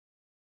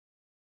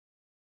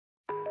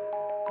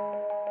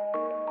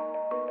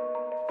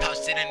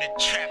Posted in the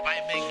trap, I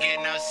ain't been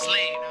getting no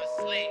sleep.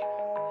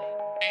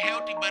 Ain't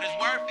healthy, but it's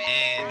worth it.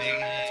 Yeah,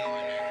 nigga.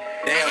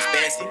 Damn,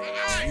 fancy.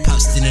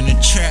 Posted in the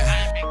trap,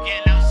 I ain't been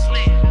getting no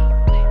sleep.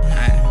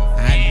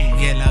 I ain't been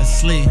getting no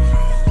sleep.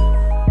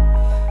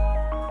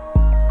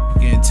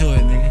 Get into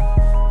it, nigga.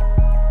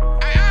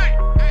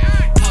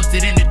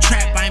 Posted in the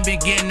trap, I ain't been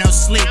getting no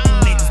sleep.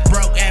 Niggas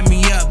broke at me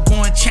up,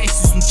 going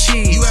chasing some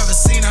cheese. You ever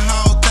seen a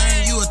whole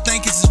thing, you would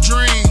think it's a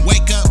dream.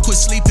 Wake up, quit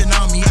sleeping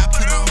on me, I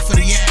put on for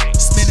the yak.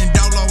 Spinning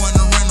dolo in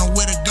the rental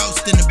with a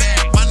ghost in the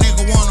back. My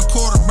nigga want a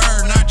quarter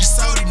bird and I just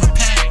sold him a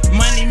pack.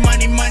 Money,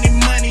 money, money,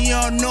 money, you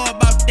don't know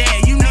about that.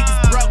 You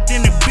niggas broke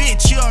in the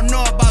bitch, you don't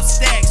know about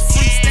stacks.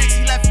 Free stacks,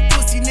 you left a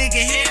pussy nigga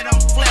head on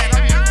flat.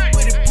 I'm really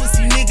with it,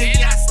 pussy nigga,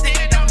 yeah, I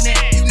stand on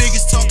that. You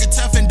niggas talking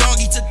tough and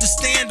doggy took the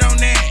stand on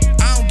that.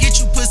 I don't get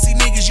you pussy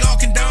niggas, y'all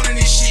condoning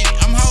this shit.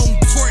 I'm holding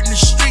court in the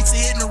streets and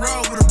hitting the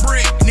road with a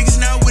brick. Niggas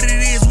know what it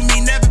is with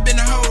me, never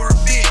been a hoe or a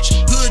bitch.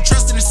 Hood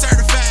trusted and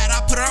certified, I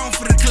put it on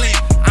for the click.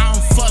 I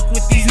don't fuck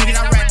with these niggas,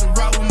 I rather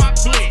roll with my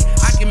blick.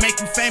 I can make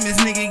you famous,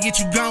 nigga, get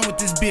you gone with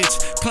this bitch.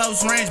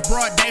 Close range,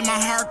 broad day, my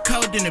heart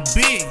cold in the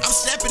big. I'm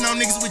stepping on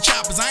niggas with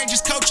choppers, I ain't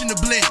just coaching the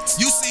blitz.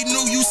 You see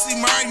New, you see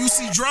Murray, you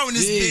see Dro in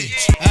this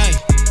bitch. Hey,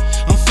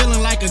 I'm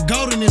feeling like a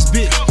goat in this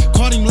bitch.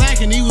 Caught him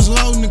lacking, he was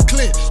loading the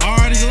clip.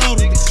 Already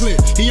loaded the clip.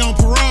 He on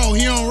parole,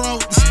 he on roll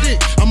with the stick.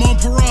 I'm on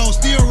parole,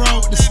 still roll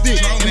with the stick.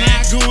 And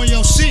I go in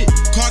your shit.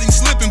 Caught him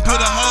slipping, put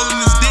a hole in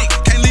his dick.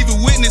 Can't leave a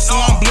witness, so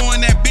I'm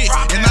blowing that bitch.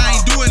 And I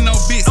ain't doing no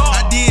bitch.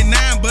 I did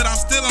 9, but I'm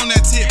still on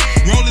that tip.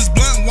 Roll this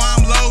blunt while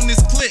I'm loading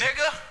this clip.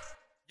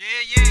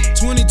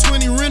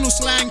 2020 rental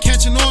sliding,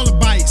 catching all the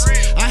bites.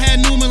 I had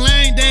Newman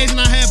Lane days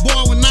and I had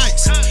Baldwin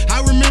nights.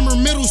 I remember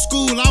middle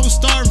school, I was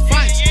starting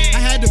fights.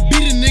 I had to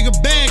beat a nigga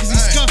bad cause he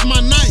scuffed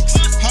my Nikes.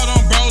 Hold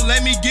on, bro,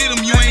 let me get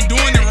him, you ain't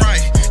doing it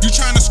right. You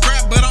tryna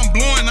scrap, but I'm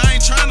blowing, I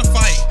ain't tryna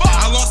fight.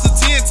 I lost a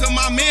 10 to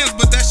my mans,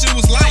 but that shit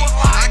was light.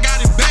 I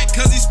got it back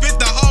cause he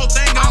spit the whole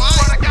thing on ice.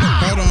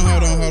 Hold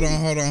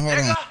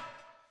on.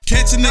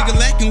 Catch a nigga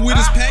lacking with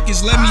his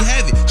package, let me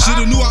have it.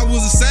 Shoulda knew I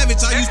was a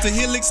savage, I used to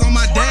hit licks on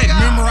my dad.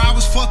 Remember I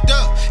was fucked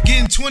up,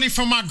 getting 20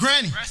 from my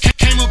granny.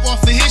 Came up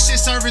off of his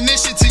shit, serving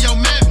this shit to your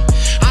mammy.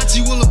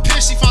 Auntie will a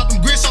piss, she fought them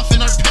grits off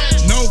in her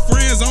pants. No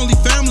friends, only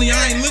family,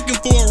 I ain't looking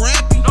for a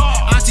rappy.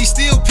 Auntie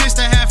still pissed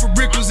that half a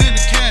brick was in